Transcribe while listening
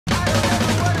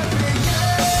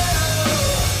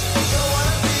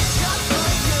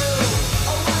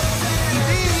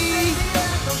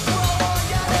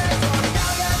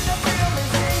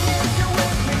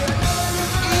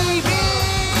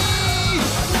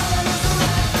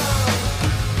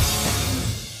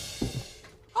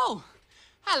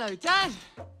Hello, Dad.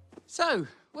 So,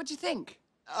 what do you think?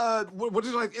 What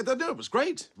did I... No, it was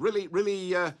great.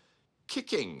 Really,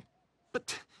 kicking.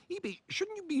 But, Evie,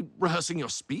 shouldn't you be rehearsing your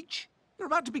speech? You're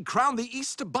about to be crowned the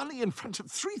Easter Bunny in front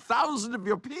of 3,000 of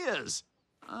your peers.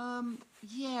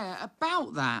 Yeah,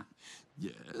 about that.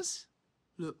 Yes?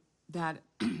 Look, Dad,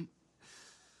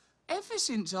 ever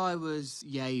since I was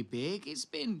yay big, it's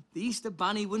been the Easter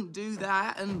Bunny wouldn't do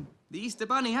that, and the Easter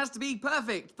Bunny has to be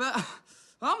perfect, but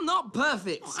I'm not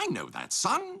perfect. Oh, I know that,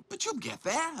 son, but you'll get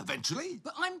there eventually.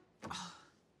 But I'm...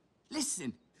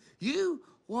 Listen, you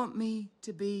want me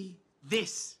to be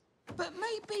this, but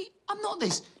maybe I'm not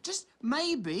this. Just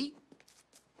maybe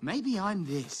I'm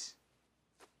this.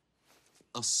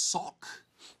 A sock?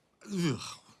 Ugh.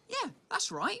 Yeah,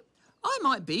 that's right. I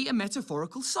might be a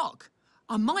metaphorical sock.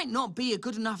 I might not be a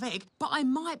good enough egg, but I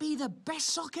might be the best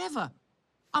sock ever.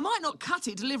 I might not cut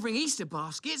it delivering Easter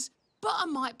baskets, but I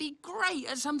might be great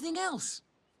at something else.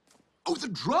 Oh, the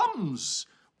drums!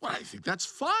 Well, I think that's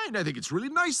fine. I think it's really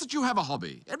nice that you have a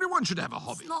hobby. Everyone should have a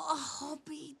hobby. It's not a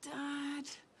hobby, Dad.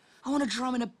 I want to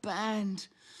drum in a band.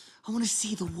 I want to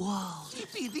see the world.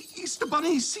 Yippee, the Easter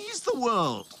Bunny sees the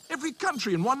world. Every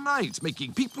country in one night,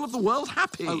 making people of the world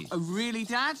happy. Oh, really,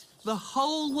 Dad? The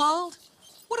whole world?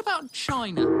 What about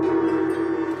China? You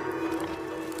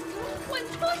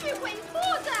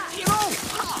know,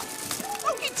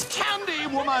 oh, it's candy,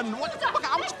 woman. What?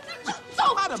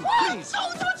 Madam, please.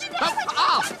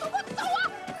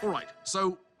 All right,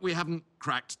 so we haven't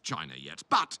cracked China yet,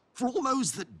 but for all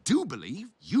those that do believe,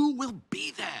 you will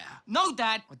be there. No,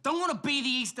 Dad, I don't want to be the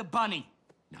Easter Bunny.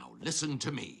 Now listen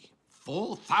to me.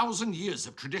 4,000 years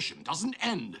of tradition doesn't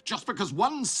end just because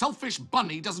one selfish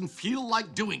bunny doesn't feel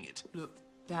like doing it. Look,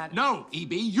 Dad... No,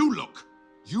 E.B., you look.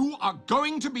 You are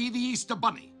going to be the Easter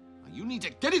Bunny. Now, you need to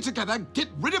get it together, get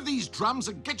rid of these drums,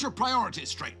 and get your priorities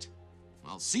straight.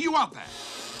 I'll see you out there.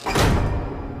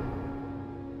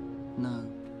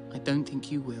 No, I don't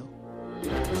think you will.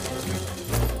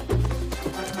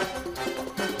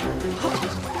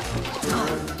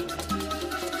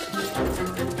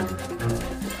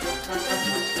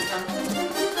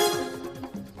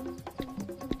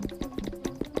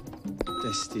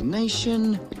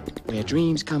 Destination, where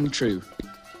dreams come true.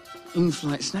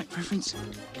 In-flight snack preference?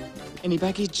 Any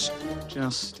baggage?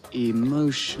 Just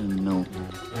emotional.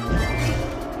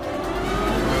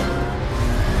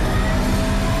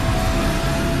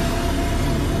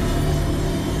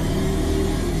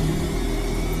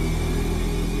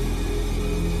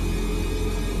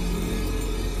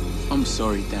 I'm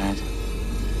sorry, Dad.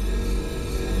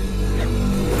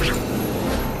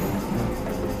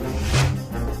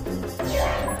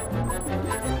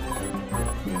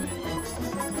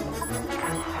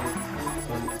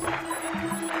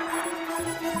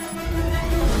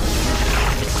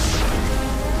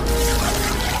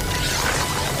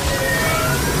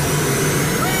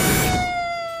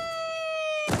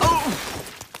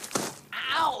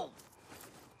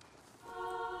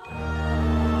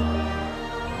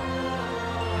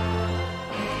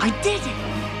 I did it!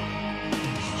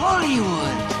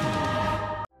 Hollywood!